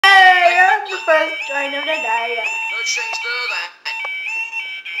first train of the day. No change there.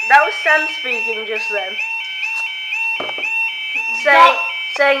 That was Sam speaking just then.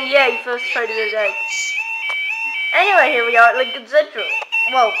 Saying yay, first train of the day. Anyway, here we are at Lincoln Central.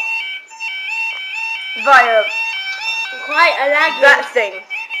 Well, via Quite a laggy. that thing.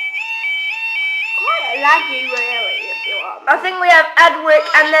 Quite a laggy, really, if you want. I think we have Adwick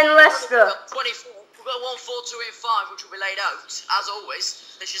and then Leicester. 24. We've got 1, 4, 2, and 5, which will be laid out, as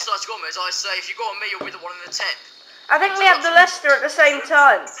always. If you start to go on me, as I say, if you go on me, you'll be the one in the tip. I think we have the Leicester at the same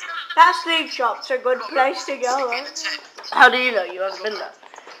time. That sleep shop's a good place to go, In right? the tip. How do you know? You haven't been there.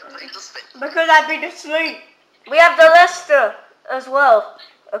 Because I've been asleep. We have the Leicester as well,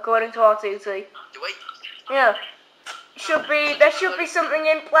 according to RTT. Do we? Yeah. There should be something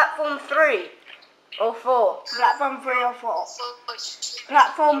in platform 3 or 4. Platform 3 or 4.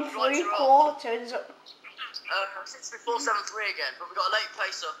 Platform 3/4. 6473 again, but we've got a late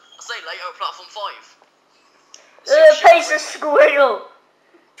pacer. I say late over platform 5. Pacer squeal.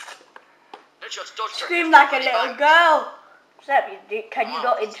 Scream like a little girl. Sam, can you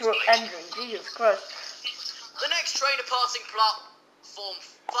not interrupt Andrew? Jesus Christ. The next train departing platform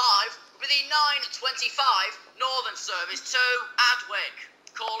 5 will be the 9:25 Northern Service to Adwick,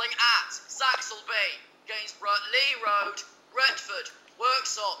 calling at Saxelby, Gainsborough, Lee Road, Retford,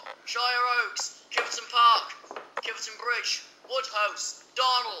 Worksop, Shire Oaks, Kiverton Park, Kiverton Bridge, Woodhouse,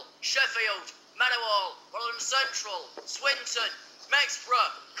 Darnell, Sheffield, Meadowhall, Rotherham Central, Swinton,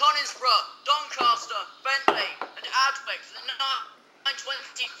 Mexborough, Conisbrough, Doncaster, Bentley, and Adwick for the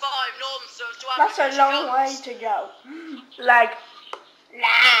 9:25 Northern Service to Adwick. That's a long way to go. Like,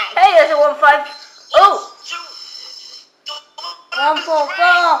 hey, there's a 1-5. Oh,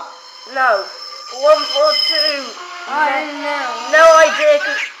 144. no, 142. I don't know. No idea.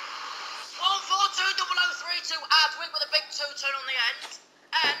 1420032 Adwick with a big 2-turn on the end,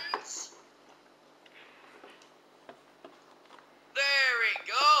 and there it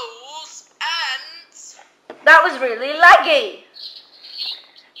goes, and That was really laggy.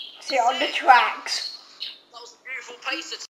 See on the tracks. that was a beautiful pace.